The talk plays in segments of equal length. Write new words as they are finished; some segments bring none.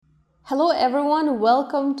Hello everyone,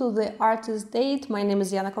 welcome to the Artist Date. My name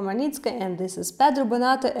is Yana Komarnitska and this is Pedro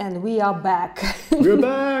Bonata and we are back. We're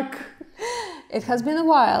back! It has been a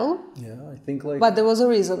while. Yeah, I think like... But there was a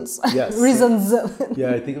reasons. Yes. Reasons.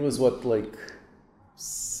 Yeah, I think it was like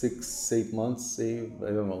 6-8 months, I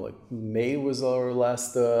don't know, like May was our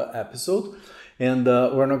last episode. And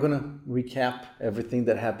we're not going to recap everything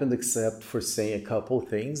that happened except for saying a couple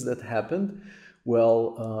things that happened.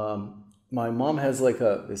 Well, my mom has like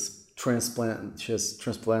this transplant. She has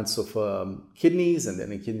transplants of kidneys, and then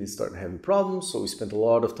the kidneys started having problems. So we spent a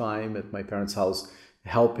lot of time at my parents' house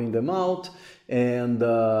helping them out. And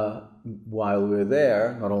while we were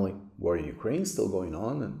there, not only war in Ukraine still going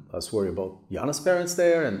on, and us worry about Yana's parents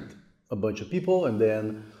there and a bunch of people, and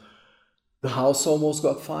then the house almost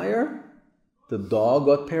got fire. The dog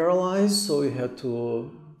got paralyzed, so we had to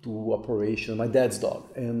do operation. My dad's dog,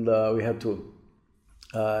 and we had to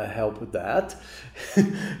help with that.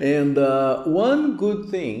 And one good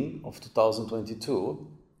thing of 2022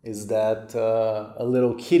 is that a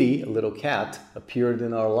little kitty, a little cat, appeared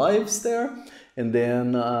in our lives there. And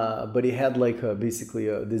then, but he had like basically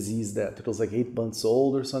a disease that it was like 8 months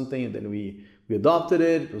old or something. And then we adopted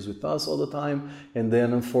it. It was with us all the time. And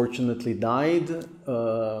then unfortunately died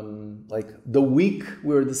like the week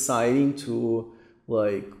we were deciding to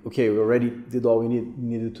like, okay, we already did all we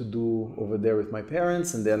needed to do over there with my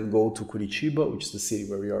parents and then go to Curitiba, which is the city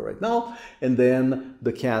where we are right now. And then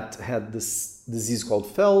the cat had this disease called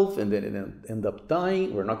FeLV, and then it ended up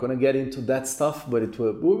dying. We're not going to get into that stuff, but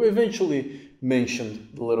we eventually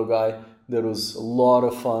mentioned the little guy. There was a lot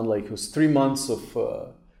of fun. Like it was 3 months of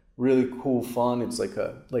really cool fun. It's like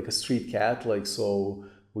a street cat. Like, so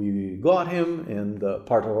we got him and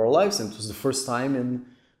part of our lives. And it was the first time in,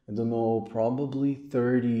 I don't know, probably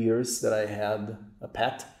 30 years that I had a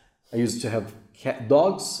pet. I used to have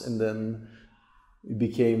dogs, and then it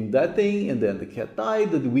became that thing, and then the cat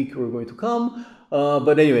died the week we were going to come.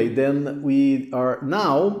 But anyway, then we are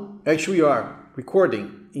now, actually we are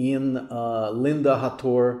recording in Linda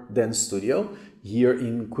Hattor Dance Studio here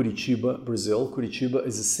in Curitiba, Brazil. Curitiba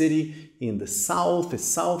is a city in the south, it's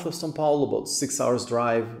south of São Paulo, about 6 hours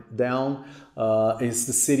drive down. It's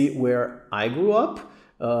the city where I grew up.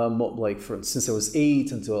 Since I was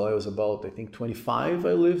 8 until I was about, I think, 25,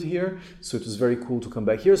 I lived here. So it was very cool to come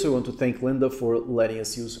back here. So I want to thank Linda for letting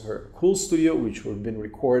us use her cool studio, which we've been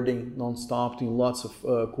recording nonstop, doing lots of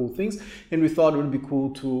cool things. And we thought it would be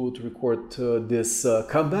cool to record this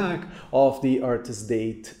comeback of the Artist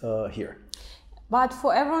Date here. But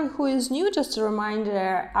for everyone who is new, just a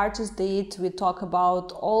reminder, Artist Date, we talk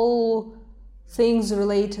about all things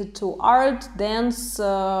related to art, dance,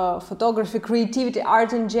 photography, creativity,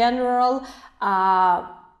 art in general,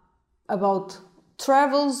 about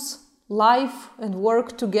travels, life and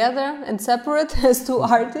work together and separate as two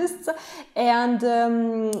artists. And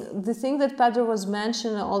the thing that Pedro was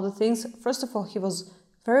mentioning, all the things, first of all, he was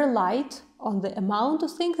very light on the amount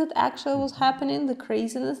of things that actually was happening, the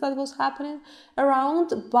craziness that was happening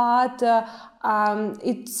around, but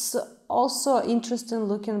it's also interesting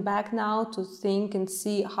looking back now to think and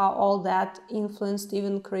see how all that influenced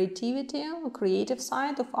even creativity, the creative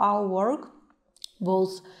side of our work,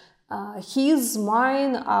 both his,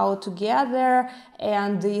 mine, our together,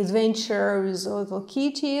 and the adventure with little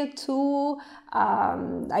Kitty too.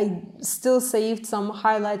 I still saved some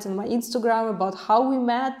highlights on my Instagram about how we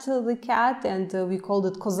met the cat, and we called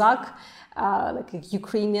it Kozak. Like a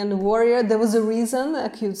Ukrainian warrior. There was a reason, a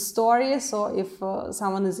cute story. So if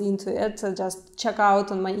someone is into it, just check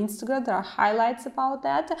out on my Instagram. There are highlights about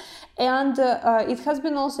that. And it has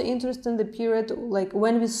been also interesting, the period, like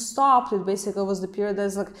when we stopped, it basically was the period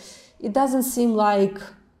that's like, it doesn't seem like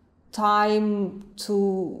time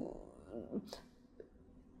to...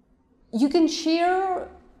 You can share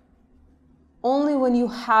only when you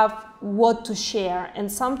have what to share,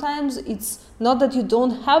 and sometimes it's not that you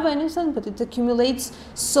don't have anything, but it accumulates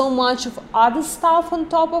so much of other stuff on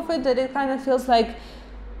top of it that it kind of feels like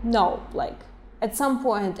no, like at some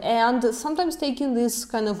point. And sometimes taking these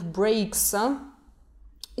kind of breaks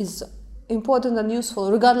is important and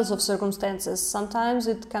useful regardless of circumstances. Sometimes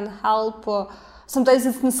it can help, sometimes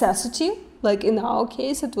it's necessity, like in our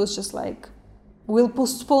case it was just like we'll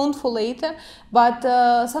postpone for later, but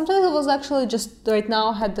sometimes it was actually just right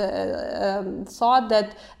now had the thought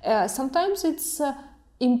that sometimes it's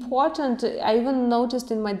important. I even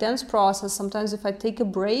noticed in my dance process, sometimes if I take a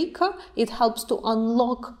break, it helps to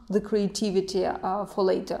unlock the creativity for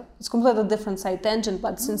later. It's completely different side tangent,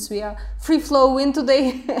 but since we are free flowing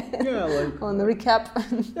today, on the recap.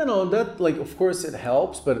 That of course it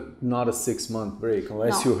helps, but not a 6-month break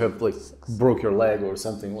unless you have broke your leg or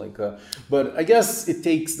something but I guess it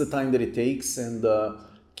takes the time that it takes, and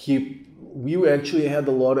we actually had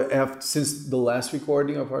a lot of, since the last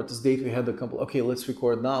recording of Artist Date, we had a couple, okay, let's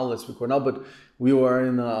record now, but we were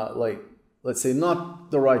in let's say not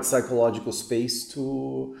the right psychological space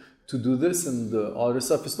to do this, and the other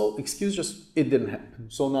stuff is no excuse, just it didn't happen.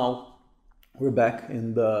 So now we're back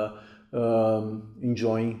and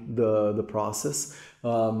enjoying the process.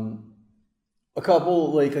 A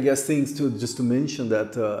couple, I guess, things to mention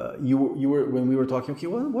that you were when we were talking. Okay,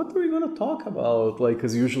 what are we going to talk about?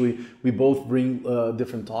 Because usually we both bring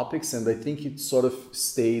different topics, and I think it sort of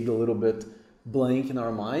stayed a little bit blank in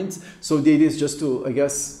our minds. So the idea is just to, I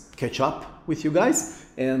guess, catch up with you guys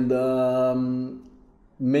and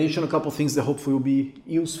mention a couple things that hopefully will be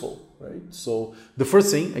useful, right? So the first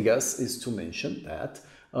thing, I guess, is to mention that.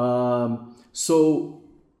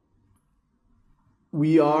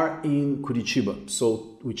 We are in Curitiba,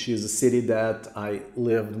 which is a city that I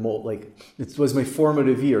lived it was my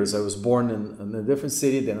formative years. I was born in a different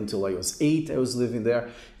city, then until I was 8, I was living there,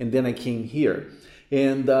 and then I came here.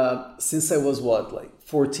 And since I was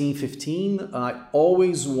 14, 15, I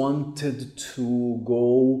always wanted to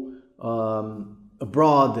go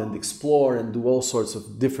abroad and explore and do all sorts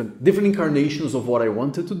of different incarnations of what I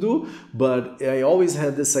wanted to do, but I always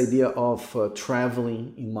had this idea of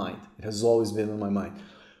traveling in mind. It has always been in my mind.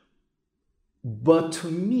 But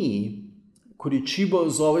to me, Curitiba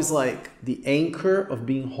was always the anchor of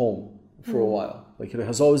being home for a while. It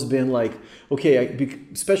has always been okay,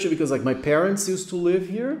 especially because my parents used to live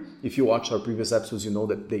here. If you watch our previous episodes, you know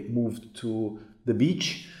that they moved to the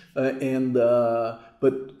beach.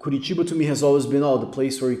 But Curitiba to me has always been the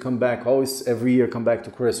place where you come back, always every year come back to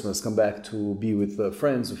Christmas, come back to be with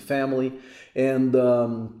friends, with family. And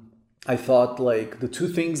I thought the two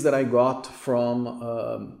things that I got from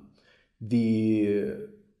the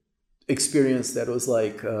experience that was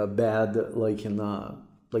bad, in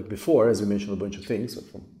before, as we mentioned, a bunch of things,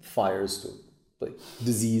 from fires to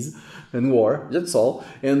disease and war, that's all.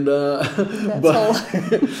 And but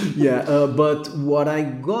what I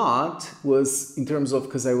got was, in terms of,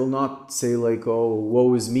 because I will not say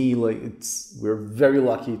woe is me, we're very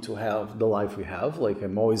lucky to have the life we have.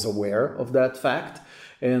 I'm always aware of that fact,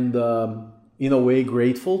 and in a way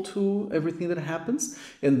grateful to everything that happens.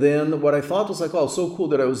 And then what I thought was so cool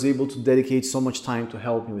that I was able to dedicate so much time to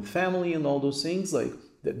helping with family and all those things,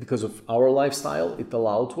 that because of our lifestyle, it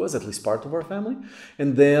allowed to us, at least part of our family.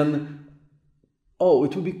 And then,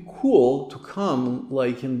 it would be cool to come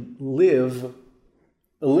and live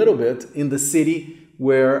a little bit in the city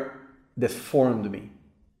that formed me.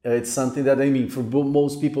 It's something that, for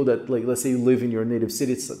most people that, let's say you live in your native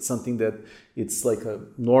city, it's something that it's a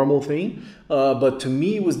normal thing. But to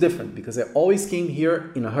me, it was different because I always came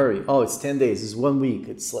here in a hurry. It's 10 days, it's 1 week.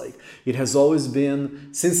 It's it has always been,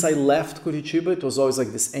 since I left Curitiba, it was always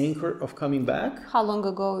this anchor of coming back. How long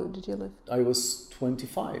ago did you live? I was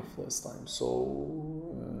 25 last time.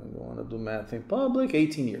 So, I don't want to do math in public,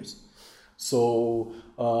 18 years. So,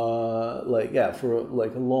 for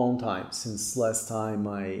a long time since last time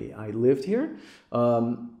I lived here.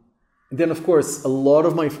 Then, of course, a lot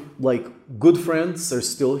of my good friends are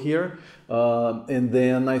still here. And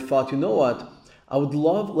then I thought, you know what? I would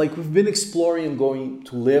love, we've been exploring and going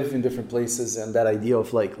to live in different places, and that idea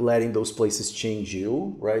of letting those places change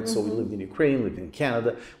you, right? Mm-hmm. So we lived in Ukraine, lived in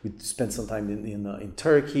Canada, we spent some time in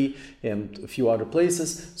Turkey and a few other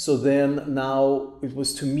places. So then now it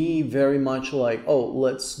was to me very much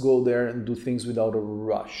let's go there and do things without a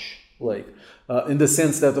rush. In the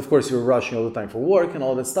sense that, of course, you're rushing all the time for work and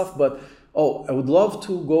all that stuff, but I would love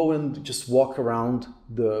to go and just walk around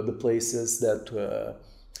the places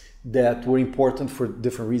that were important for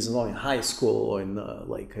different reasons, in high school, or in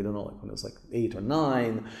I don't know, when I was 8 or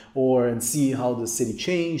 9, and see how the city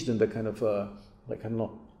changed, and the kind of I don't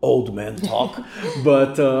know, old man talk.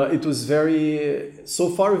 But it was very, so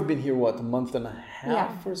far we've been here a month and a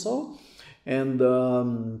half or so, and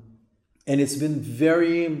it's been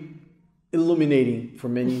very illuminating for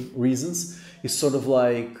many reasons. It's sort of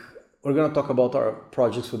we're going to talk about our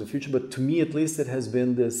projects for the future, but to me at least it has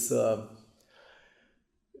been this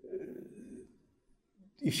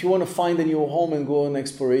if you want to find a new home and go on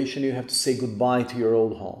exploration, you have to say goodbye to your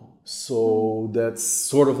old home. So that's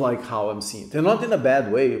sort of how I'm seeing it. And not in a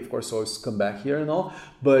bad way, of course, always come back here and all,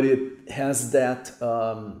 but it has that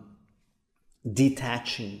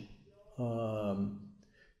detaching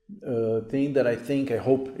thing that I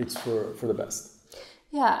hope it's for the best.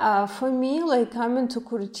 Yeah, for me, like coming to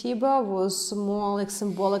Curitiba was more like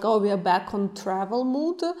symbolic. Oh, we are back on travel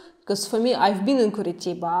mood. Because for me, I've been in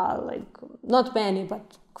Curitiba, like not many,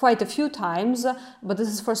 but quite a few times. But this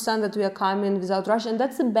is the first time that we are coming without rush, and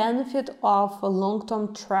that's the benefit of a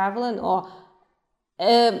long-term traveling, or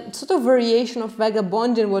a sort of variation of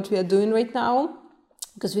vagabonding what we are doing right now.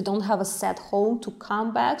 Because we don't have a set home to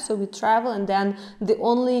come back, so we travel, and then the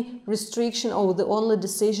only restriction or the only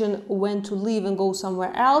decision when to leave and go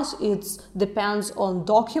somewhere else, it depends on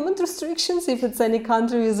document restrictions. If it's any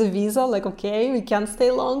country with a visa, like okay, we can't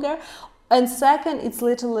stay longer. And second, it's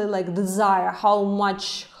literally like desire, how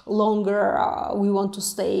much longer we want to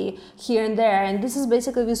stay here and there. And this is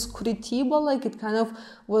basically with Curitiba, like it kind of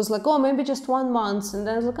was like, oh, maybe just 1 month, and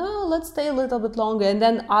then it's like, oh, let's stay a little bit longer. And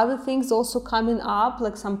then other things also coming up,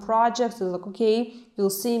 like some projects, it's like, okay, we'll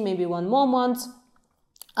see, maybe 1 more month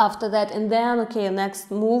after that, and then okay, next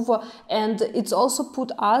move. And it's also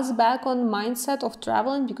put us back on mindset of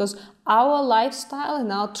traveling, because our lifestyle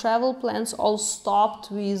and our travel plans all stopped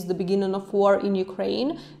with the beginning of war in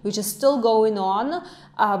Ukraine, which is still going on.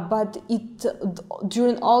 But it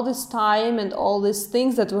during all this time and all these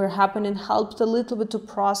things that were happening helped a little bit to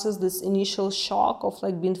process this initial shock of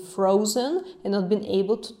like being frozen and not being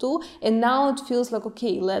able to do. And now it feels like,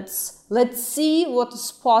 okay, let's see what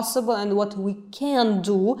is possible and what we can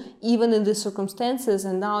do even in these circumstances.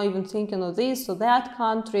 And now even thinking of this or that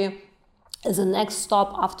country as a next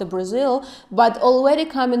stop after Brazil, but already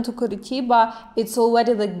coming to Curitiba, it's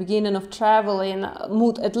already like beginning of traveling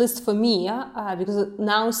mood, at least for me, because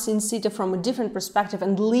now seeing city from a different perspective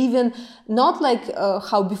and living not like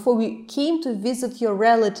how before we came to visit your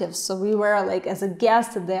relatives, so we were like as a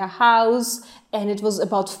guest at their house, and it was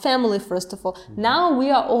about family first of all. Now we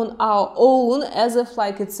are on our own, as if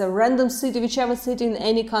like it's a random city, whichever city in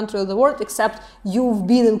any country of the world, except you've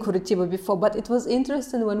been in Curitiba before. But it was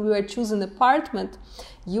interesting when we were choosing apartment,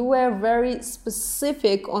 you were very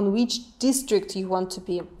specific on which district you want to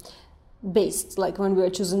be based, like when we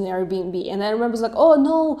were choosing Airbnb. And I remember like, oh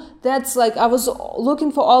no, that's like, I was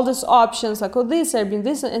looking for all these options, like, oh, this Airbnb,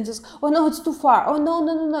 this, and just, oh no, it's too far. Oh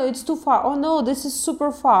no, it's too far. Oh no, this is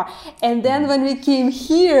super far. And then when we came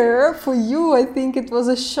here, for you, I think it was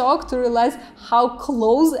a shock to realize how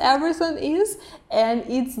close everything is. And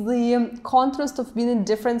it's the contrast of being in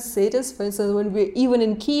different cities. For instance, when we even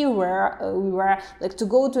in Kyiv, where we were like to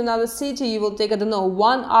go to another city, you will take, I don't know,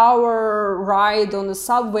 1 hour ride on the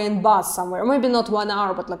subway and bus somewhere. Maybe not 1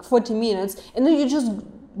 hour, but like 40 minutes. And then you just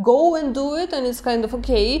go and do it. And it's kind of,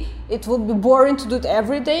 okay, it would be boring to do it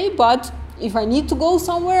every day, but if I need to go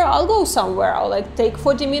somewhere, I'll go somewhere. I'll like take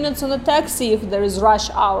 40 minutes on a taxi if there is rush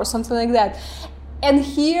hour, something like that. And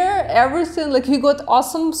here, everything, like we got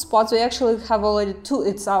awesome spots. We actually have already 2.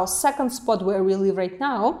 It's our second spot where we live right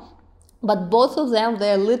now. But both of them,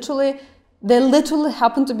 they literally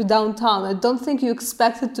happen to be downtown. I don't think you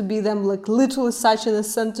expected to be them like literally such in a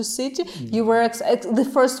center city. You were, the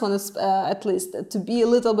first one is at least, to be a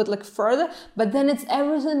little bit like further. But then it's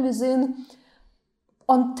everything within,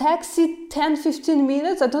 on taxi, 10-15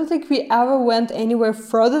 minutes. I don't think we ever went anywhere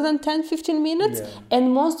further than 10-15 minutes. Yeah.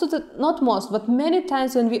 And but many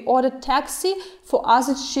times when we order taxi, for us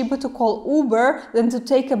it's cheaper to call Uber than to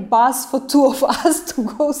take a bus for 2 of us to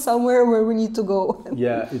go somewhere where we need to go.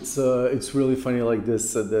 Yeah, it's really funny like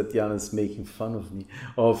this, that Jana's making fun of me,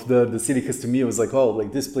 of the city, because to me it was like, oh,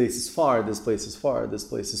 like this place is far, this place is far, this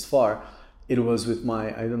place is far. It was with my,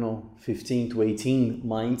 I don't know, 15 to 18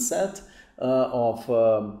 mindset. Of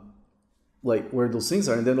like where those things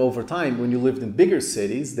are. And then over time, when you lived in bigger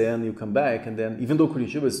cities, then you come back, and then even though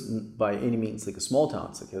Curitiba is by any means like a small town,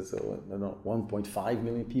 it's like, I don't know, 1.5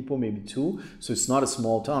 million people, maybe 2, so it's not a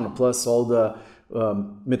small town, plus all the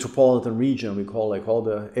metropolitan region, we call, like all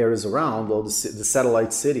the areas around, all the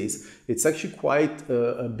satellite cities, it's actually quite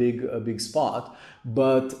a big spot.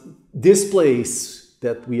 But this place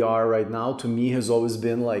that we are right now, to me, has always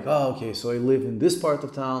been like, oh, okay, so I live in this part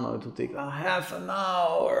of town, I have to take half an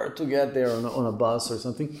hour to get there on a bus or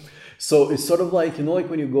something. So it's sort of like, you know, like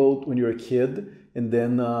when you're a kid, and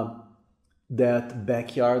then that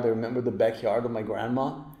backyard, I remember the backyard of my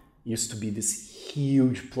grandma used to be this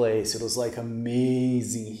huge place. It was like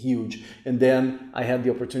amazing, huge. And then I had the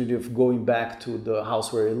opportunity of going back to the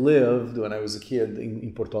house where I lived when I was a kid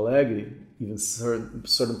in Porto Alegre, even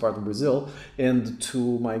certain part of Brazil, and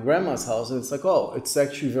to my grandma's house, and it's like, oh, it's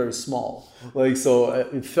actually very small. Like, so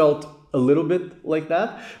it felt a little bit like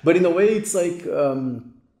that. But in a way, it's like,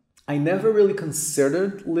 I never really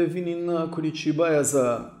considered living in Curitiba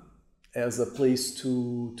as a place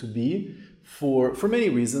to be for many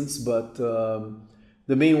reasons, but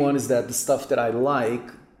the main one is that the stuff that I like,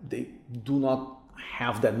 they do not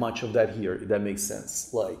have that much of that here, if that makes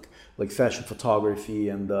sense. Like fashion photography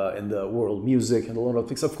and the world music and a lot of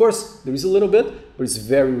things. Of course, there is a little bit, but it's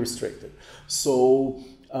very restricted. So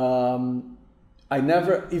I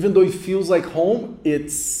never, even though it feels like home,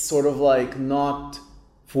 it's sort of like not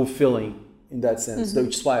fulfilling in that sense,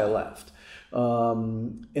 which is why I left.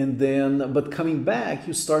 And then, but coming back,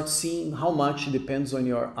 you start seeing how much it depends on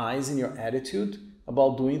your eyes and your attitude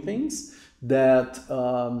about doing things. That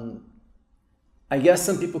I guess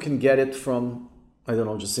some people can get it from, I don't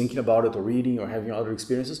know, just thinking about it or reading or having other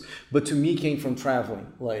experiences. But to me, it came from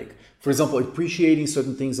traveling. Like, for example, appreciating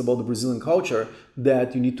certain things about the Brazilian culture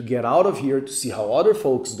that you need to get out of here to see how other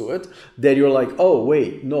folks do it. That you're like, oh,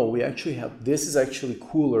 wait, no, we actually have, this is actually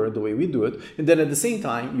cooler the way we do it. And then at the same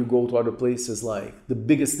time, you go to other places. Like, the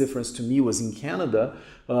biggest difference to me was in Canada,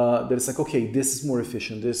 that it's like, okay, this is more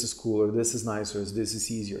efficient, this is cooler, this is nicer, this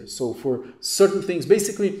is easier. So for certain things,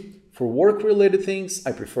 basically for work-related things,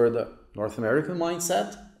 I prefer the North American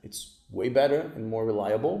mindset. It's way better and more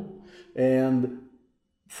reliable. And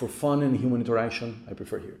for fun and human interaction, I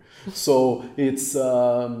prefer here. So it's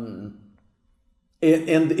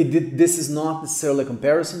this is not necessarily a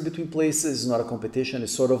comparison between places. It's not a competition.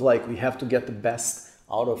 It's sort of like we have to get the best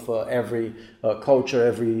out of every culture,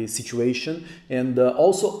 every situation, and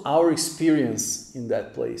also our experience in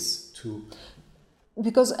that place too.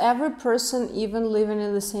 Because every person, even living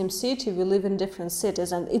in the same city, we live in different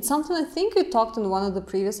cities, and it's something I think we talked in one of the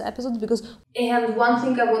previous episodes. And one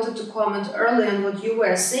thing I wanted to comment earlier on what you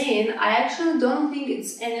were saying, I actually don't think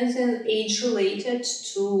it's anything age related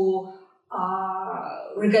to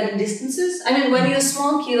regarding distances. I mean, when you're a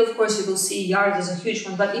small kid, of course, you will see yard is a huge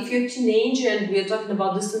one. But if you're a teenager and we're talking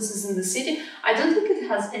about distances in the city, I don't think it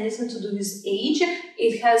has anything to do with age.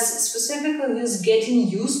 It has specifically with getting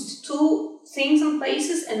used to things and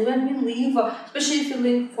places. And when we live, especially if you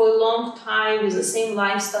live for a long time with the same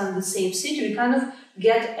lifestyle in the same city, we kind of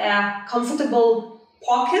get a comfortable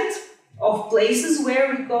pocket of places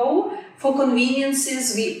where we go. For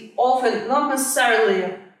conveniences, we often, not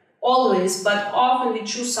necessarily always, but often we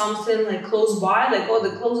choose something like close by, like, oh,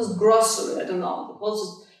 the closest grocery, I don't know, the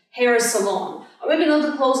closest hair salon, or maybe not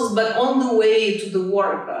the closest, but on the way to the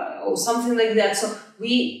work, or something like that. So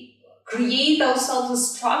we create ourselves a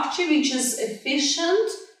structure which is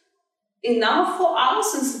efficient enough for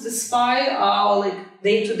us and satisfy our like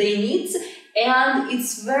day-to-day needs. And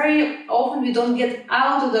it's very often we don't get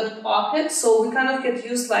out of that pocket, so we kind of get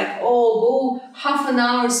used like, oh, go half an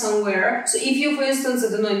hour somewhere. So if you, for instance,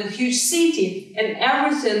 I don't know, in a huge city and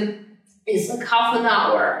everything is like half an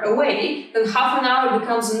hour away, then half an hour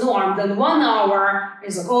becomes a norm. Then 1 hour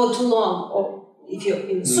is like, oh, too long. Or if you're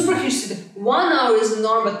in a super huge city, 1 hour is a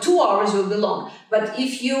norm, but 2 hours will be long. But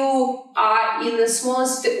if you are in a small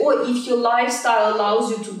city, or if your lifestyle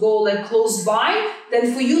allows you to go like close by,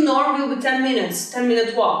 then for you norm will be 10 minutes,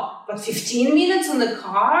 10-minute walk. But 15 minutes on the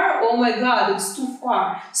car, oh my God, it's too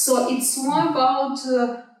far. So it's more about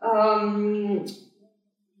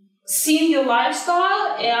seeing your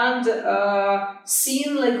lifestyle and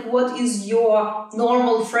seeing like what is your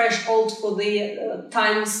normal threshold for the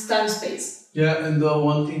time space. Yeah, and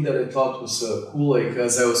one thing that I thought was cool, like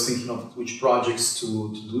as I was thinking of which projects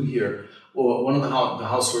to do here, well, one of the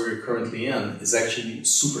house where we're currently in is actually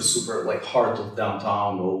super like heart of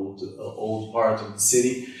downtown, old part of the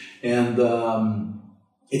city, and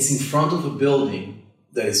it's in front of a building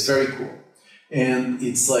that is very cool, and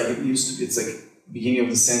it's like it's like beginning of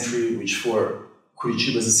the century, which for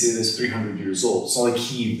Curitiba is a city that's 300 years old. It's not like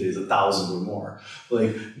Kyiv, there's 1,000 or more,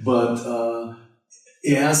 like, but.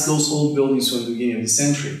 It has those old buildings from the beginning of the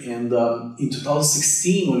century. And in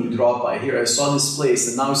 2016, when we dropped by here, I saw this place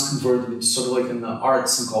and now it's converted into sort of like an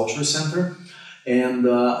arts and culture center. And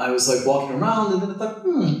I was like walking around and then I thought,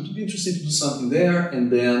 it'd be interesting to do something there.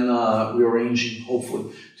 And then we're arranging,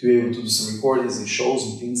 hopefully, to be able to do some recordings and shows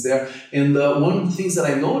and things there. And one of the things that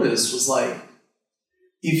I noticed was like,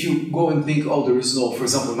 if you go and think, oh, there is no, for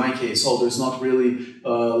example, in my case, oh, there's not really,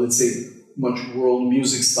 let's say, much world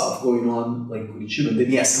music stuff going on like Curitiba. And then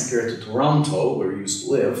yes, compared to Toronto, where we used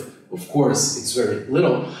to live, of course, it's very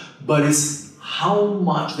little, but it's how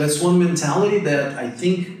much, that's one mentality that I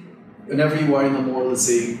think whenever you are in a more, let's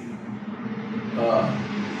say,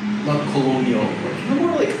 not colonial, but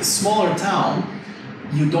more like a smaller town,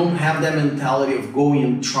 you don't have that mentality of going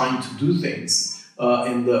and trying to do things.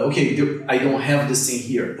 Okay, I don't have this thing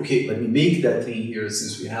here. Okay, let me make that thing here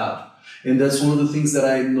since we have. And that's one of the things that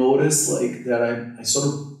I noticed, like that I sort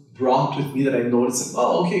of brought with me that I noticed, like,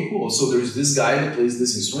 oh, okay, cool. So there's this guy that plays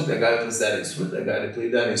this instrument, that guy that plays that instrument, that guy that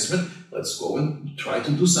plays that instrument. Let's go and try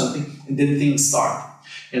to do something, and then things start.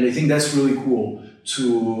 And I think that's really cool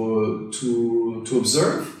to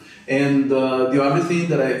observe. And the other thing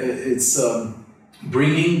that it's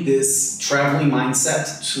bringing this traveling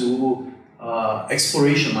mindset to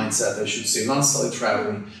exploration mindset, I should say, not necessarily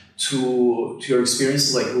traveling, to your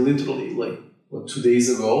experiences. Like literally, like 2 days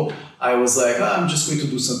ago, I was like, I'm just going to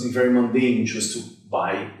do something very mundane, just to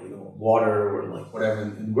buy water or like whatever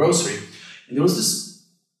in grocery. And there was this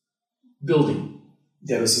building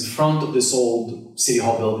that was in front of this old city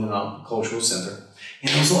hall building, now cultural center.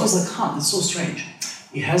 And I was always like, that's so strange.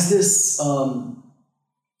 It has this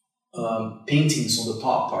paintings on the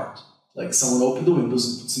top part. Like someone opened the windows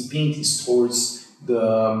and put some paintings towards the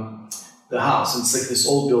house. And it's like this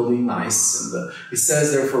old building, nice. And it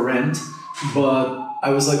says there for rent. But I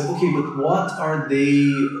was like, okay, but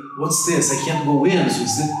what's this? I can't go in. So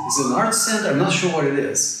is it an art center? I'm not sure what it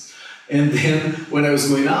is. And then when I was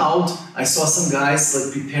going out, I saw some guys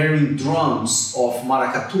like preparing drums of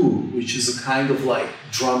maracatu, which is a kind of like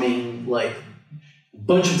drumming, like a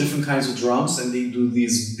bunch of different kinds of drums, and they do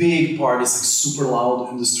these big parties, like super loud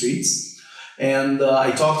in the streets. And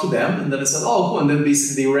I talked to them, and then I said, oh, cool. And then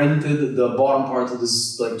basically they rented the bottom part of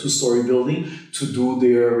this like 2-story building to do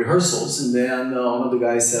their rehearsals. And then one of the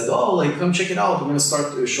guys said, oh, like come check it out. We're going to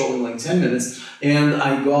start the show in like 10 minutes. And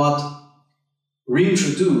I got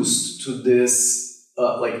reintroduced to this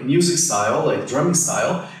like music style, like drumming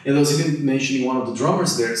style. And I was even mentioning one of the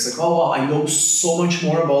drummers there. It's like, oh, wow, I know so much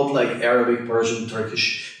more about like Arabic, Persian,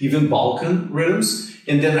 Turkish, even Balkan rhythms.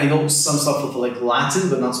 And then I know some stuff of like Latin,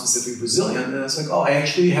 but not specifically Brazilian. And it's like, oh, I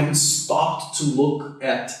actually haven't stopped to look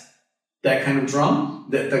at that kind of drum,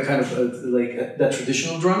 that kind of like that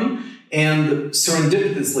traditional drumming. And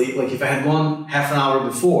serendipitously, like if I had gone half an hour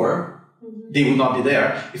before, they would not be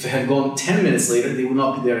there. If I had gone 10 minutes later, they would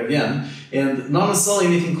not be there again. And not necessarily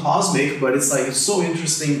anything cosmic, but it's like, it's so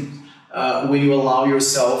interesting when you allow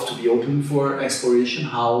yourself to be open for exploration,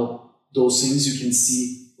 how those things you can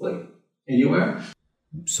see like anywhere.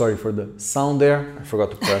 Sorry for the sound there. I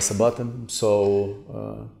forgot to press a button.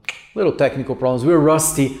 So little technical problems. We're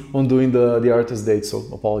rusty on doing the artist date, so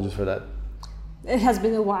apologies for that. It has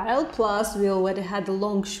been a while, plus we already had a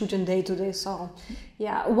long shooting day today, so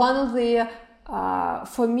yeah. One of the,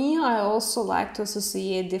 for me, I also like to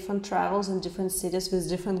associate different travels in different cities with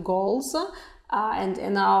different goals, and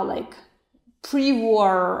in our like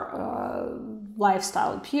pre-war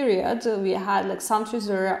lifestyle period, we had like some trips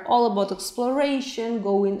that were all about exploration,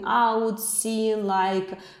 going out, seeing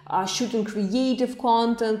like shooting creative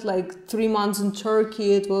content, like 3 months in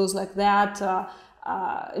Turkey, it was like that.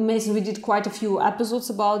 Amazing. We did quite a few episodes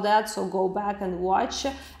about that, so go back and watch.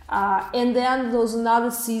 And then there was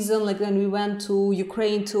another season, like when we went to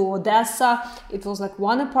Ukraine, to Odessa. It was like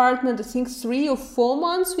one apartment, I think 3 or 4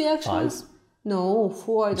 months we actually... 5? No,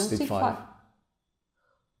 4, I don't think 5.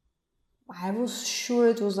 I was sure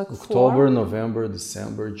it was like October, 4. November,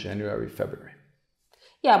 December, January, February.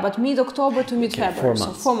 Yeah, but mid-October to mid-February, 4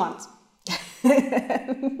 months. so 4 months.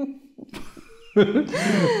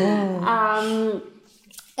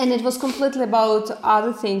 And it was completely about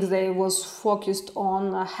other things. They was focused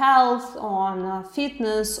on health, on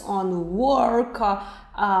fitness, on work,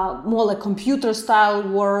 more like computer style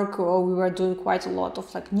work. We were doing quite a lot of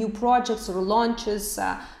like new projects or launches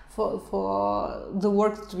for the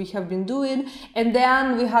work that we have been doing. And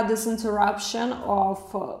then we had this interruption of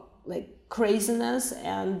like craziness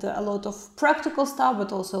and a lot of practical stuff,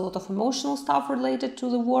 but also a lot of emotional stuff related to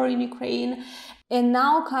the war in Ukraine. And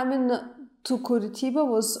now coming to Curitiba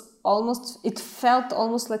was almost, it felt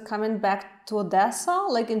almost like coming back to Odessa,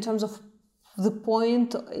 like in terms of the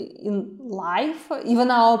point in life. Even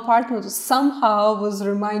our apartment somehow was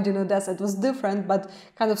reminding Odessa. It was different, but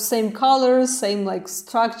kind of same colors, same like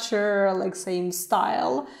structure, like same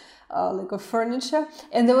style. Like of furniture.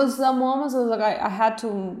 And there was some moments that like I had to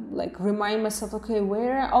like remind myself, okay,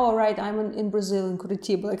 where? Oh, right, I'm in Brazil, in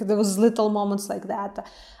Curitiba. Like there was little moments like that,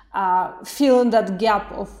 feeling that gap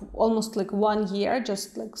of almost like 1 year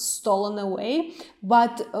just like stolen away.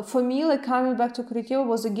 But for me, like coming back to Curitiba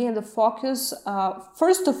was again the focus,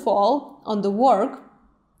 first of all, on the work.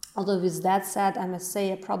 Although with that said, I must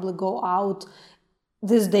say I probably go out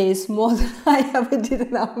these days more than I ever did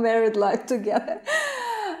in our married life together.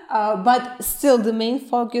 But still, the main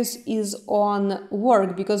focus is on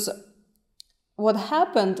work, because what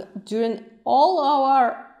happened during all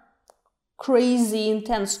our crazy,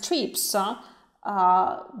 intense trips,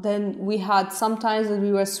 Then we had sometimes that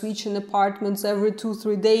we were switching apartments every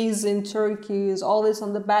 2-3 days in Turkey, is always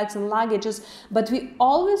on the bags and luggages. But we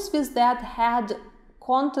always with that had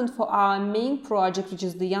content for our main project, which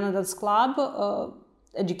is the Yana Dance Club,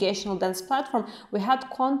 educational dance platform. We had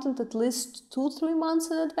content at least 2-3 months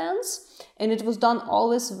in advance, and it was done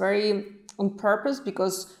always very on purpose,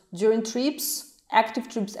 because during trips, active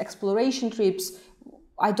trips, exploration trips,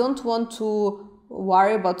 I don't want to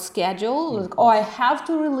worry about schedule, like, oh, I have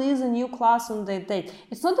to release a new class on that date.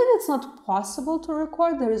 It's not that it's not possible to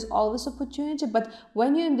record, there is always opportunity, but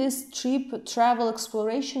when you're in this trip, travel,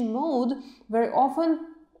 exploration mode, very often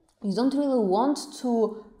you don't really want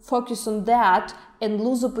to focus on that and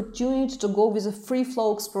lose opportunity to go with a free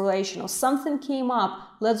flow exploration. Or something came up,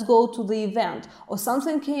 let's go to the event. Or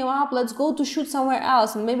something came up, let's go to shoot somewhere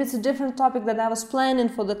else, and maybe it's a different topic that I was planning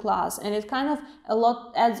for the class, and it kind of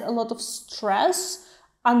adds a lot of stress,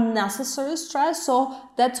 unnecessary stress. So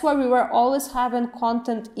that's why we were always having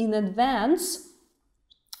content in advance,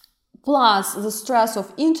 plus the stress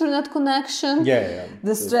of internet connection,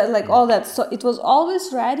 the stress, like all that. So it was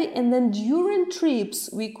always ready, and then during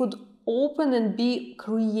trips we could open and be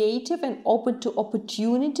creative and open to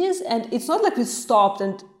opportunities. And it's not like we stopped,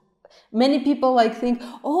 and many people like think,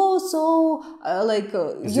 oh, so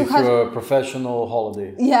you have a professional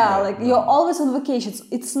holiday. You're always on vacations.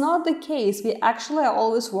 It's not the case. We actually are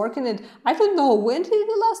always working. And I don't know, when did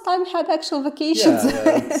we last time had actual vacations?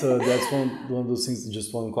 So that's one of those things.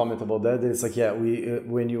 Just one comment about that. It's like, we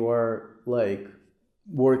when you are like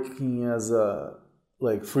working as a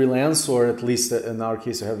freelance, or at least in our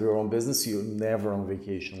case you have your own business, you're never on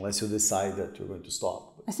vacation unless you decide that you're going to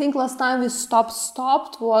stop. I think last time we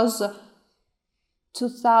stopped was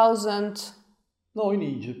 2000. No, in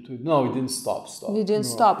Egypt. No, we didn't stop. We didn't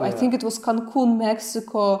stop. Yeah. I think it was Cancun,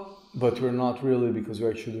 Mexico. But we're not really, because we're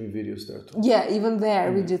actually doing videos there too. Yeah, even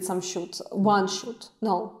there we did some shoots. One shoot.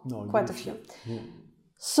 No, quite a few. Yeah.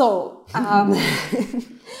 So,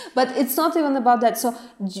 but it's not even about that. So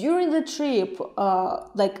during the trip,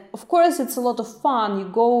 of course, it's a lot of fun. You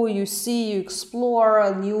go, you see, you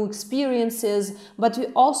explore new experiences, but we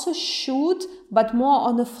also shoot, but more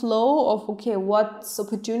on the flow of, okay, what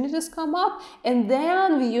opportunities come up. And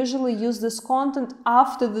then we usually use this content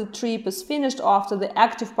after the trip is finished, or after the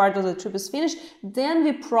active part of the trip is finished. Then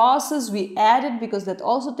we process, we edit, because that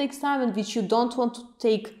also takes time, and which you don't want to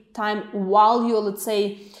take time while you're, let's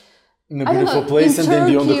say, in a beautiful place, and then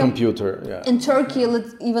be on the computer. Yeah. In Turkey,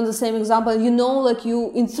 even the same example,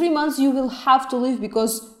 you in 3 months you will have to leave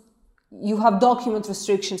because you have document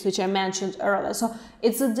restrictions, which I mentioned earlier. So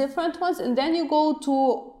it's a different ones, and then you go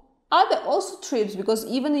to other also trips, because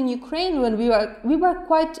even in Ukraine, when we were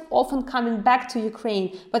quite often coming back to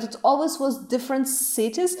Ukraine, but it always was different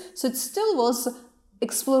cities, so it still was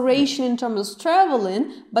exploration in terms of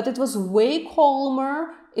traveling, but it was way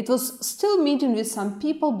calmer. It was still meeting with some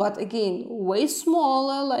people, but again, way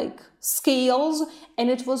smaller, scales. And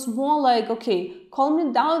it was more like, okay, calm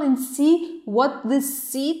it down and see what this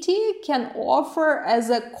city can offer as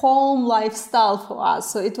a calm lifestyle for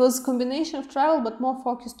us. So it was a combination of travel, but more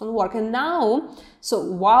focused on work. And now,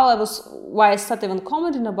 why I started even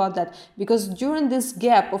commenting about that, because during this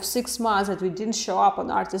gap of 6 months that we didn't show up on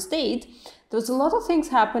Artist Date, there was a lot of things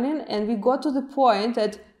happening, and we got to the point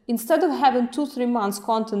that instead of having 2-3 months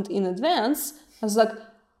content in advance, I was like,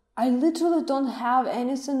 I literally don't have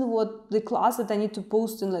anything what the class that I need to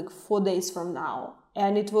post in 4 days from now.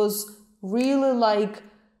 And it was really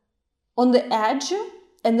on the edge.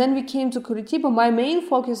 And then we came to Curitiba. My main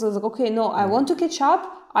focus was okay, no, I want to catch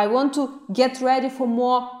up. I want to get ready for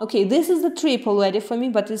more. Okay, this is the trip already for me,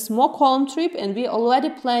 but it's more calm trip, and we're already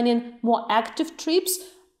planning more active trips.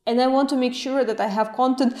 And I want to make sure that I have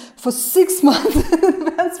content for 6 months in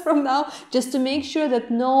advance from now, just to make sure that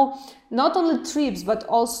not only trips, but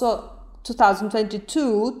also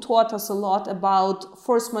 2022 taught us a lot about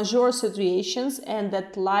force majeure situations, and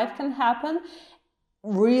that life can happen,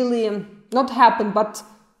 really not happen, but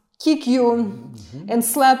kick you and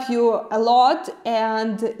slap you a lot.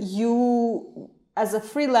 And you, as a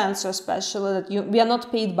freelancer especially, we are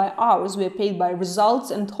not paid by hours, we are paid by results,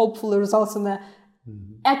 and hopefully results in the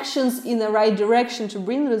actions in the right direction to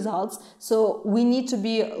bring results. So we need to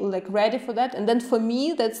be ready for that. And then for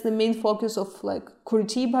me, that's the main focus of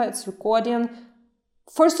Curitiba. It's recording,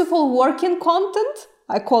 first of all, working content.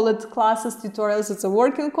 I call it classes, tutorials. It's a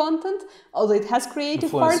working content, although it has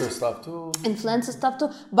creative influencer stuff too,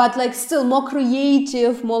 but still more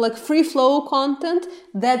creative, more free flow content.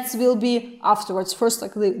 That will be afterwards. First,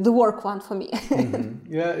 the work one for me.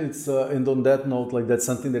 Yeah, it's and on that note, that's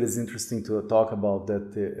something that is interesting to talk about.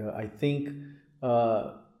 That I think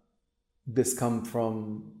this come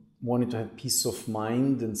from wanting to have peace of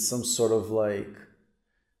mind and some sort of like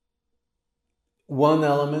one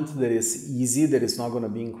element that is easy, that is not going to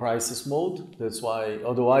be in crisis mode. That's why,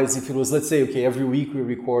 otherwise, if it was, let's say, okay, every week we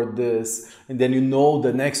record this, and then you know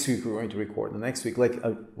the next week we're going to record the next week, like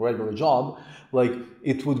a regular job, like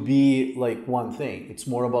it would be like one thing. It's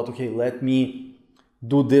more about, okay, let me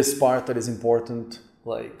do this part that is important,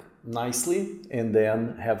 like nicely, and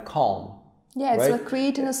then have calm. Yeah, it's right? like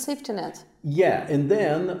creating a safety net. Yeah, and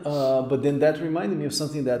then, but then that reminded me of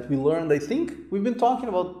something that we learned. I think we've been talking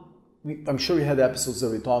about. I'm sure we had episodes that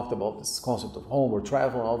we talked about this concept of home or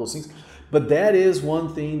travel and all those things. But that is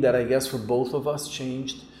one thing that I guess for both of us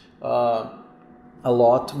changed a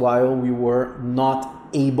lot while we were not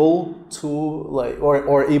able to, like,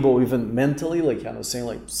 or able even mentally, like I was saying,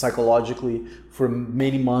 like psychologically, for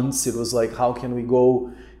many months it was like, how can we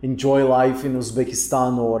go enjoy life in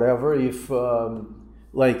Uzbekistan or whatever if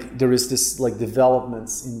like there is this like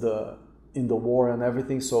developments in the war and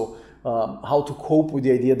everything. So how to cope with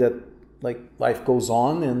the idea that like life goes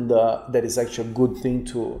on and that is actually a good thing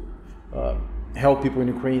to help people in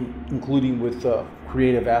Ukraine, including with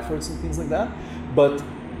creative efforts and things like that. But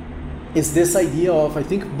it's this idea of, I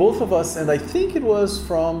think both of us, and I think it was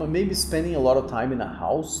from maybe spending a lot of time in a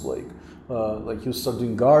house, like you start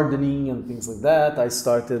doing gardening and things like that. I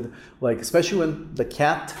started, like, especially when the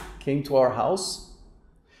cat came to our house,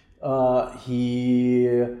 it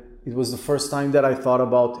was the first time that I thought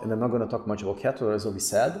about, and I'm not going to talk much about cats, otherwise it'll be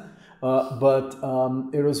sad, but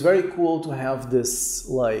it was very cool to have this,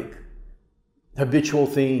 like, habitual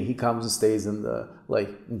thing. He comes and stays in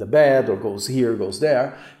the bed or goes here, goes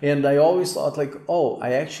there. And I always thought like, oh,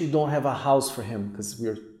 I actually don't have a house for him because we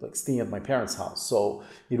were like staying at my parents' house. So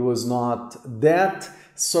it was not, that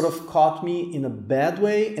sort of caught me in a bad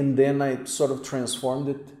way. And then I sort of transformed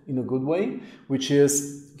it in a good way, which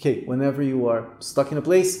is, okay, whenever you are stuck in a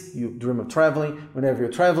place, you dream of traveling. Whenever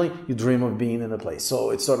you're traveling, you dream of being in a place.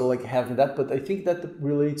 So it's sort of like having that. But I think that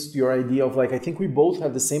relates to your idea of like, I think we both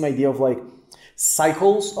have the same idea of like,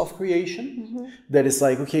 cycles of creation. That is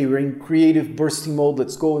like, okay, we're in creative bursting mode,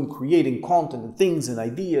 let's go and creating content and things and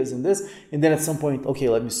ideas and this, and then at some point, okay,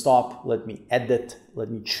 let me stop, let me edit, let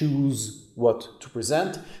me choose what to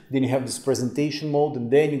present. Then you have this presentation mode, and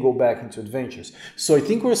then you go back into adventures. So I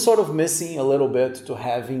think we're sort of missing a little bit to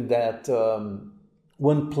having that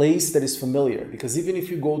one place that is familiar, because even if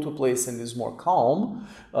you go to a place and is more calm,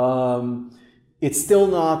 it's still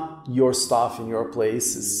not your stuff in your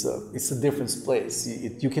place. It's a different place.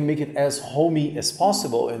 You can make it as homey as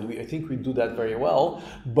possible, and I think we do that very well,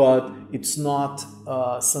 but it's not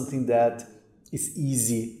something that is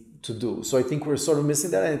easy to do. So I think we're sort of missing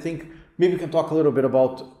that, and I think maybe we can talk a little bit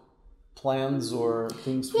about plans or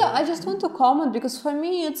things. Yeah, I just want to comment, because for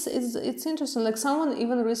me it's interesting. Like someone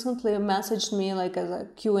even recently messaged me like as a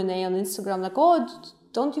Q&A on Instagram, like, oh,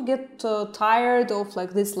 don't you get tired of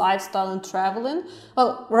like this lifestyle and traveling?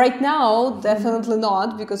 Well, right now, definitely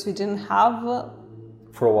not, because we didn't have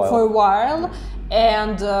for a while,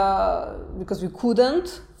 and because we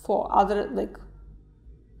couldn't for other like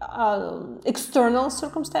external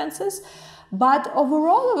circumstances. But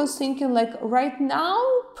overall, I was thinking like right now,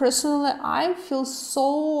 personally, I feel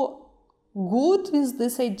so good with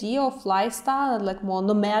this idea of lifestyle and like more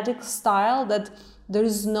nomadic style, that there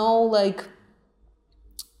is no like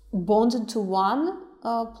bonded to one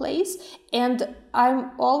place. And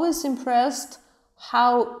I'm always impressed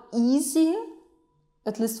how easy,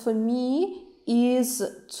 at least for me, is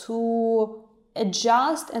to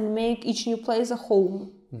adjust and make each new place a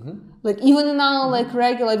home. Like even in our like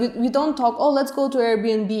regular, we don't talk, oh, let's go to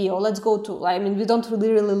Airbnb, or let's go to, I mean, we don't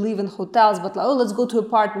really live in hotels, but like, oh, let's go to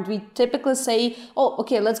apartment. We typically say, oh,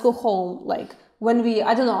 okay, let's go home. Like when we,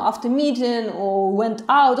 I don't know, after meeting or went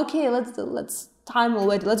out, okay, let's time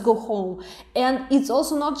already, let's go home. And it's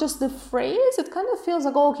also not just the phrase, it kind of feels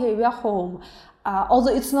like, oh, okay, we are home.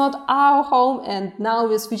 Although it's not our home, and now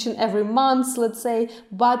we're switching every month, let's say,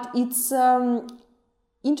 but it's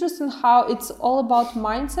interesting how it's all about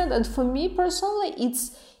mindset. And for me personally,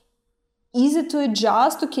 it's easy to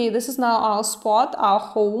adjust. Okay, this is now our spot, our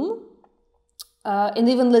home. And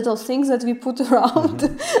even little things that we put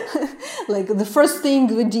around. Like the first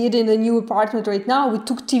thing we did in the new apartment right now, we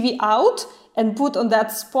took TV out and put on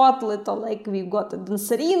that spot little, like, we've got a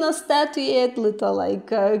dancerina statuette, little, like,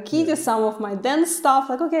 kitty, some of my dance stuff,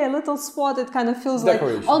 like, okay, a little spot, it kind of feels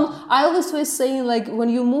Decoration. like, I always was saying, like, when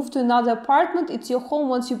you move to another apartment, it's your home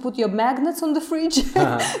once you put your magnets on the fridge.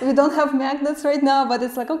 We don't have magnets right now, but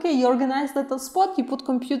it's like, okay, you organize little spot, you put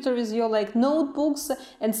computer with your, like, notebooks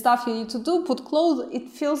and stuff you need to do, put clothes, it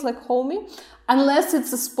feels like homey. Unless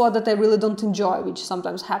it's a spot that I really don't enjoy, which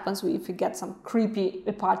sometimes happens if you get some creepy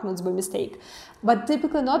apartments by mistake. But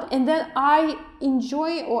typically not. And then I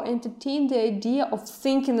enjoy or entertain the idea of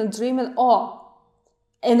thinking and dreaming,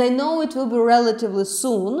 and I know it will be relatively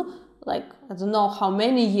soon, like, I don't know how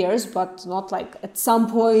many years, but not like at some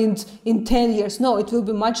point in 10 years. No, it will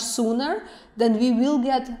be much sooner. Then we will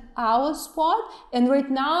get our spot. And right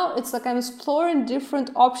now, it's like I'm exploring different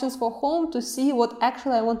options for home to see what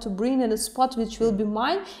actually I want to bring in a spot which will be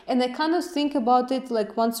mine. And I kind of think about it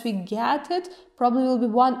like once we get it, probably will be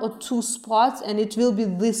 1 or 2 spots, and it will be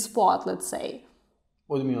this spot, let's say.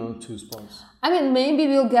 What do you mean on 2 spots? I mean, maybe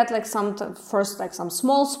we'll get like first like some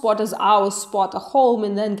small spot as our spot, a home,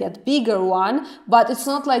 and then get bigger one. But it's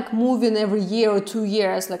not like moving every year or 2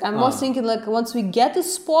 years. Like I'm more thinking like once we get a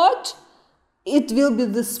spot, it will be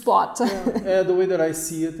the spot. Yeah, the way that I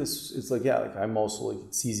see it is, it's like, like I'm also like,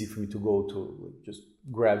 it's easy for me to go to like, just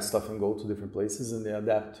grab stuff and go to different places, and they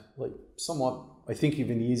adapt like somewhat. I think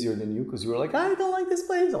even easier than you, because you were like, I don't like this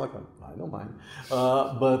place. I'm like, I don't mind.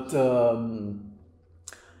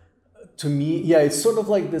 To me, it's sort of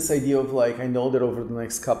like this idea of like, I know that over the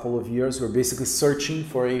next couple of years, we're basically searching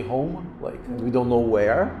for a home, like, and we don't know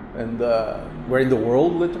where, and where in the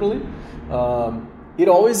world, literally. It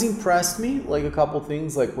always impressed me, like a couple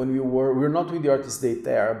things, like when we were not doing the artist date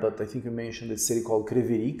there, but I think you mentioned a city called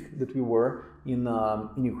Kryvyi Rih that we were in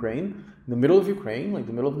Ukraine, in the middle of Ukraine, like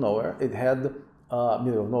the middle of nowhere. It had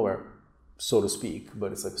middle of nowhere, so to speak,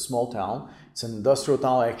 but it's like a small town. It's an industrial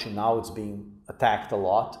town. Actually, now it's being attacked a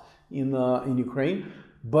lot in Ukraine.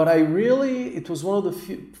 But it was one of the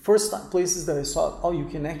first places that I saw, you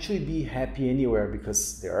can actually be happy anywhere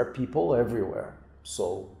because there are people everywhere.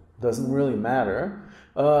 So it doesn't really matter.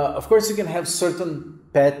 Of course, you can have certain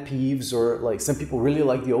pet peeves, or like some people really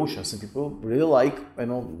like the ocean, some people really like,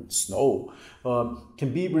 snow.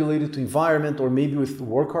 Can be related to environment or maybe with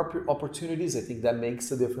work opportunities. I think that makes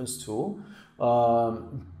a difference too.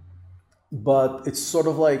 But it's sort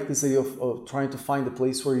of like this idea of trying to find a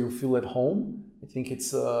place where you feel at home. I think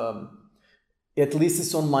it's, at least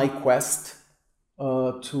it's on my quest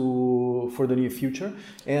for the near future.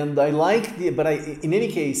 And I like in any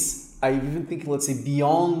case, I even think, let's say,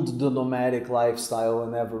 beyond the nomadic lifestyle,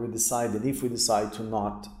 whenever we decide to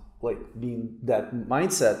not like be in that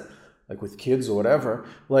mindset, like with kids or whatever,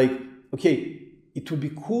 like, okay, it would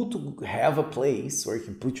be cool to have a place where you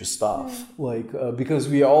can put your stuff, like, because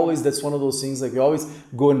that's one of those things, like we always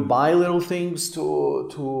go and buy little things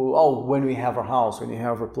when we have our house, when we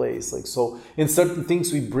have our place, like, so in certain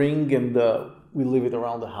things we bring and we leave it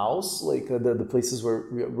around the house, like the places where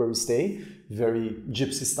we stay, very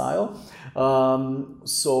gypsy style.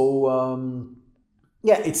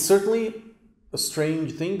 It's certainly a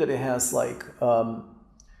strange thing that it has like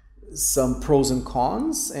some pros and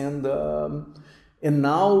cons, and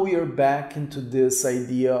now we are back into this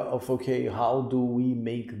idea of, okay, how do we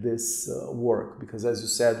make this work? Because as you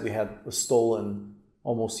said, we had a stolen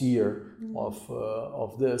almost year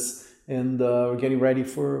of this, and we're getting ready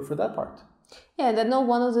for that part. Yeah, and I know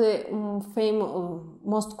one of the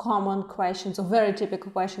most common questions, or very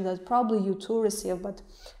typical question that probably you too receive, but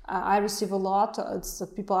I receive a lot. It's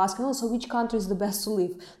people asking, so which country is the best to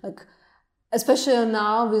live? Like, especially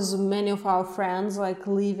now with many of our friends like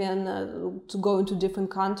leaving to go into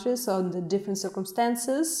different countries on the different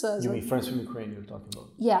circumstances. You mean friends from Ukraine you're talking about?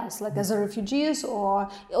 Yes, like as a refugees, or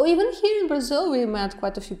even here in Brazil, we met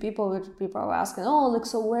quite a few people where people are asking,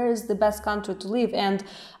 so where is the best country to live? And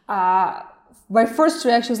my first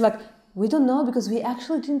reaction is like, we don't know, because we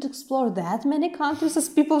actually didn't explore that many countries as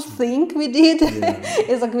people think we did. Yeah.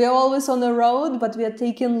 It's like we're always on the road, but we are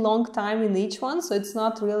taking long time in each one, so it's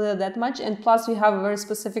not really that much. And plus we have a very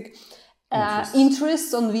specific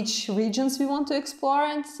interests on which regions we want to explore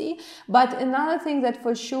and see. But another thing that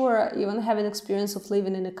for sure, even having experience of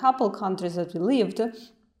living in a couple countries that we lived,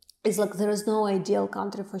 is like there is no ideal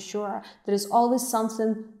country for sure. There is always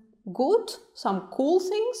something good, some cool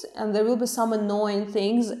things, and there will be some annoying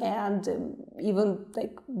things and even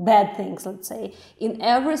like bad things, let's say, in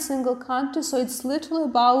every single country. So it's literally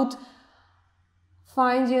about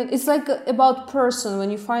it's like about person.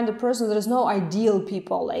 When you find a person, there is no ideal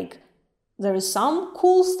people. Like there is some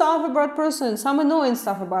cool stuff about person and some annoying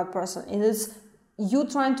stuff about person, and it's you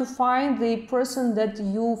trying to find the person that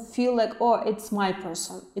you feel like, oh, it's my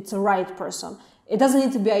person, it's a right person. It doesn't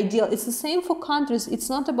need to be ideal. It's the same for countries. It's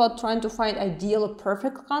not about trying to find ideal or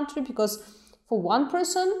perfect country, because for one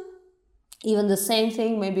person, even the same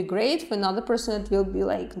thing may be great. For another person, it will be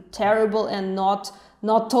like terrible and not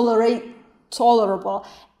tolerable.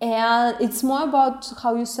 And it's more about,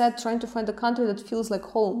 how you said, trying to find a country that feels like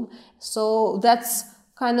home. So that's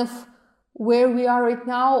kind of where we are right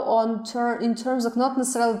now in terms of not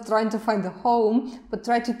necessarily trying to find a home, but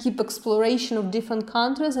try to keep exploration of different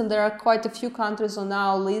countries. And there are quite a few countries on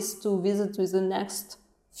our list to visit within the next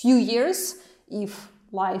few years, if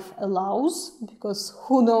life allows, because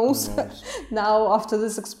who knows? Now after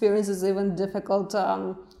this experience, it's even difficult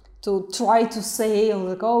to try to say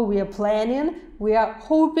like, oh, we are planning, we are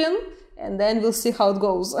hoping, and then we'll see how it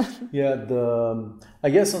goes. Yeah, I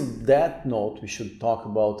guess on that note, we should talk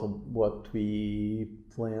about what we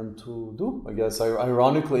plan to do. I guess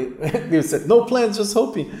ironically, you said no plans, just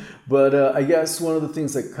hoping. But I guess one of the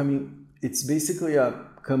things like it's basically a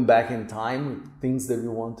come back in time with things that we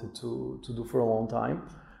wanted to do for a long time.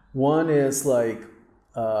 One is like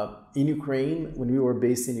in Ukraine, when we were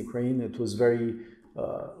based in Ukraine, it was very,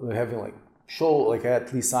 we were having like show, like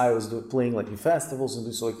at least I was playing like in festivals,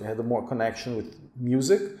 and so like I had a more connection with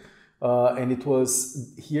music. And it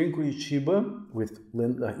was here in Curitiba with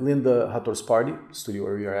Linda Hator's party, studio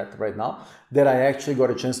where we are at right now, that I actually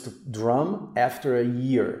got a chance to drum after a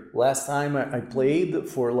year. Last time I played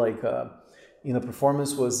for like in a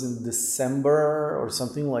performance was in December or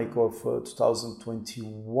something like of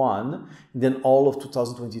 2021. And then all of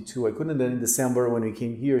 2022 I couldn't. And then in December when we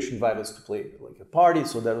came here, she invited us to play like a party.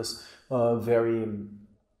 So that was very,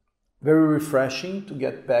 very refreshing to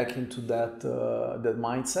get back into that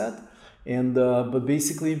mindset. And but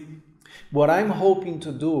basically, what I'm hoping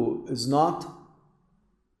to do is not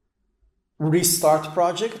restart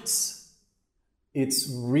projects. It's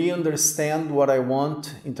re-understand what I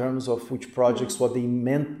want in terms of which projects, what they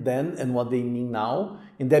meant then and what they mean now.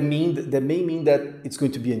 And that may mean that it's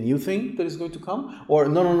going to be a new thing that is going to come, or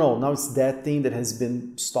no, now it's that thing that has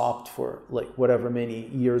been stopped for like whatever many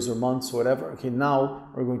years or months or whatever. Okay, now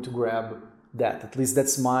we're going to grab that. At least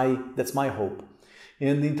that's my hope.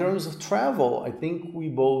 And in terms of travel, I think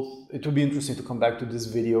it would be interesting to come back to this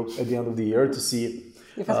video at the end of the year to see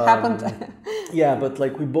if it happened. Yeah, but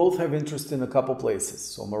like we both have interest in a couple places.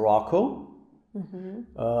 So Morocco,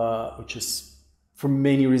 which is for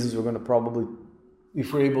many reasons we're going to probably,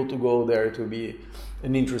 if we're able to go there, it will be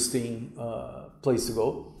an interesting place to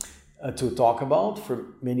go to talk about for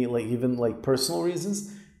many, like even like personal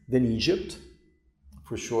reasons. Then Egypt,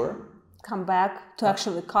 for sure. Come back to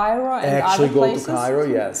actually Cairo and actually other go places. To Cairo,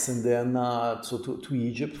 yes, and then so to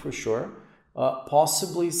Egypt for sure.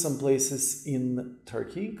 Possibly some places in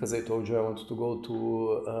Turkey, because I told you I wanted to go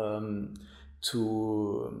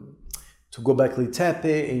to Göbekli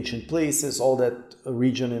Tepe, ancient places, all that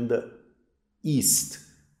region in the east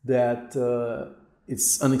that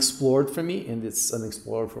it's unexplored for me, and it's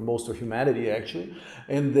unexplored for most of humanity actually.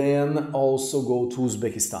 And then also go to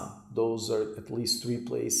Uzbekistan. Those are at least 3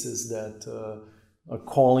 places that are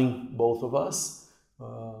calling both of us.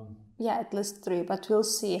 Yeah, at least 3, but we'll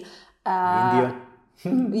see. India.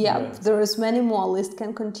 Yeah, there is many more. List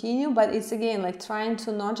can continue, but it's again like trying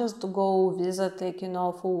to not just to go visit like,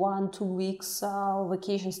 for 1-2 weeks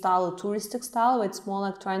vacation style or touristic style, but it's more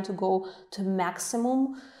like trying to go to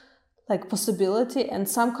maximum like possibility. And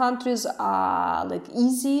some countries are like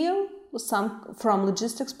easier, some from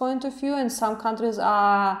logistics point of view, and some countries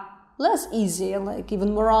are less easy, like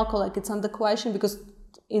even Morocco, like it's under question because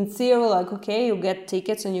in theory, like, okay, you get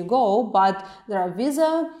tickets and you go, but there are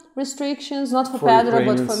visa restrictions, not for Pedro,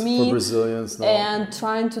 but for me. For Brazilians, no. And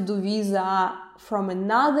trying to do visa from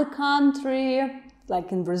another country,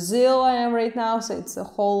 like in Brazil I am right now, so it's a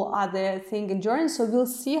whole other thing in journey. So we'll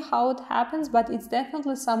see how it happens, but it's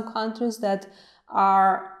definitely some countries that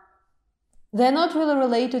they're not really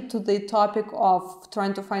related to the topic of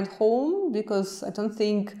trying to find home, because I don't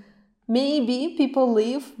think maybe people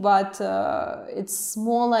leave, but it's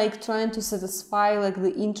more like trying to satisfy like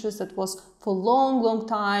the interest that was for long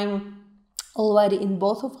time already in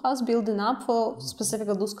both of us, building up for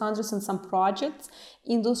specifically those countries and some projects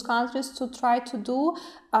in those countries to try to do.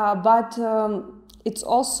 But it's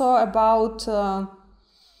also about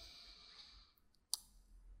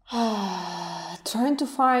trying to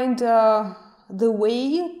find the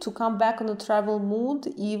way to come back on a travel mood,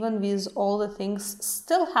 even with all the things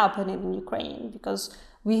still happening in Ukraine, because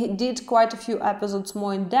We did quite a few episodes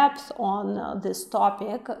more in depth on this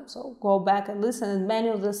topic, so go back and listen, and many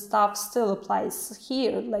of the stuff still applies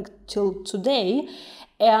here, like till today.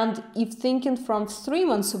 And if thinking from 3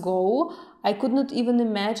 months ago, I could not even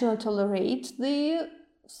imagine or tolerate the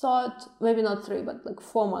thought, maybe not 3, but like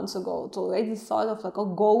 4 months ago, tolerate the thought of like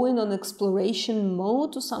going on exploration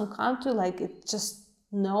mode to some country, like it just,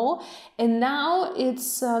 no. And now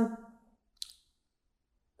it's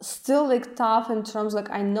still like tough in terms, like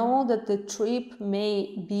I know that the trip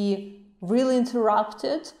may be really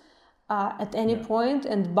interrupted at any point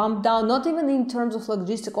and bumped down, not even in terms of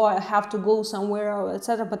logistic, I have to go somewhere or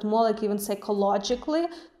etc., but more like even psychologically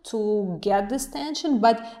to get this tension.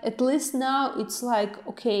 But at least now it's like,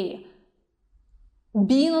 okay,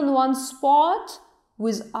 being on one spot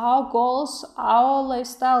with our goals, our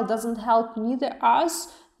lifestyle doesn't help neither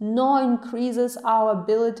us nor increases our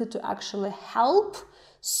ability to actually help.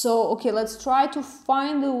 So, okay, let's try to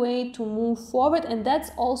find a way to move forward. And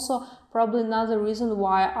that's also probably another reason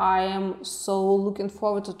why I am so looking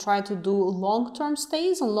forward to try to do long-term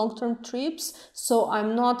stays and long-term trips. So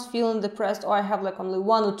I'm not feeling depressed, I have like only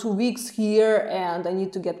 1 or 2 weeks here and I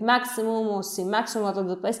need to get maximum or see maximum out of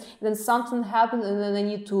the place. And then something happens and then I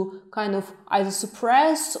need to kind of either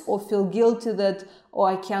suppress or feel guilty that,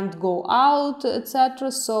 I can't go out,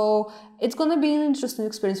 etc. So it's going to be an interesting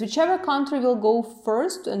experience. Whichever country will go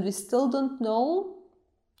first, and we still don't know,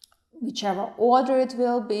 whichever order it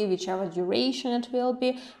will be, whichever duration it will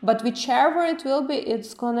be, but whichever it will be,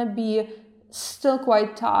 it's going to be still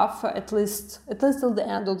quite tough, at least till the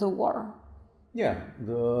end of the war. Yeah,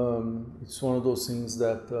 it's one of those things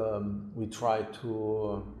that we try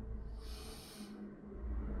to...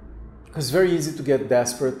 Because it's very easy to get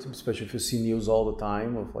desperate, especially if you see news all the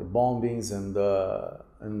time of like bombings and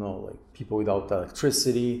like people without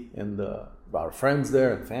electricity and our friends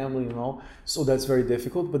there and family, So that's very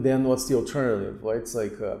difficult. But then what's the alternative, right? It's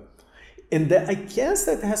like, and that, I guess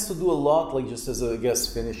that has to do a lot, like just as a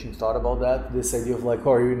finishing thought about that, this idea of like,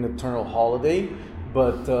 you're in an eternal holiday,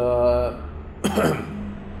 but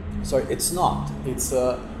sorry, it's not. It's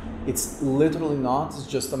literally not. It's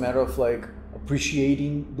just a matter of like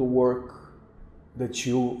appreciating the work that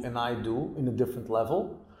you and I do in a different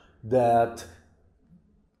level, that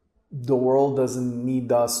the world doesn't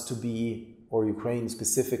need us to be, or Ukraine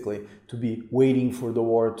specifically, to be waiting for the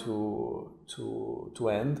war to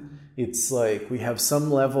end. It's like we have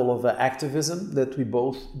some level of activism that we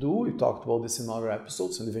both do. We talked about this in other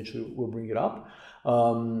episodes and eventually we'll bring it up.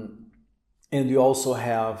 And we also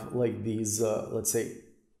have like these, let's say,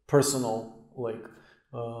 personal like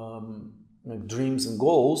dreams and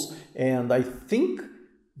goals, and I think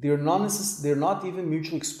they're not even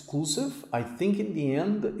mutually exclusive. I think in the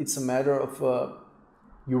end it's a matter of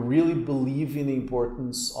you really believe in the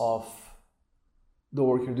importance of the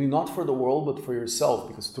work you're doing, not for the world but for yourself,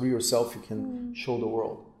 because through yourself you can show the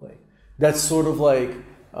world. Like that's sort of like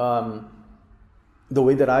the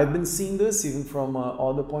way that I've been seeing this, even from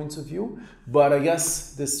other points of view. But I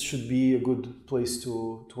guess this should be a good place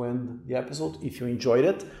to end the episode. If you enjoyed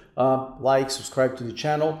it, like, subscribe to the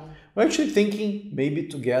channel. We're actually thinking maybe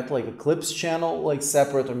to get like a clips channel, like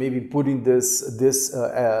separate, or maybe putting the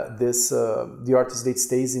Artist Date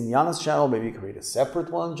Stays in Jana's channel. Maybe create a separate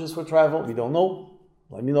one just for travel. We don't know.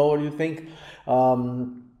 Let me know what you think.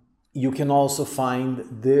 You can also find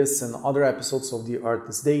this and other episodes of the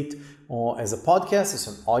Artist Date as a podcast. It's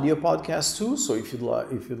an audio podcast too. So if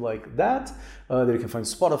you'd like that, there you can find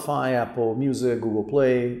Spotify, Apple Music, Google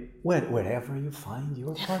Play, wherever you find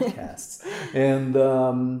your podcasts. And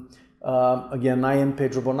again, I am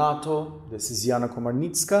Pedro Bonato. This is Jana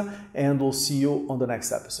Komarnicka, and we'll see you on the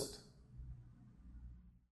next episode.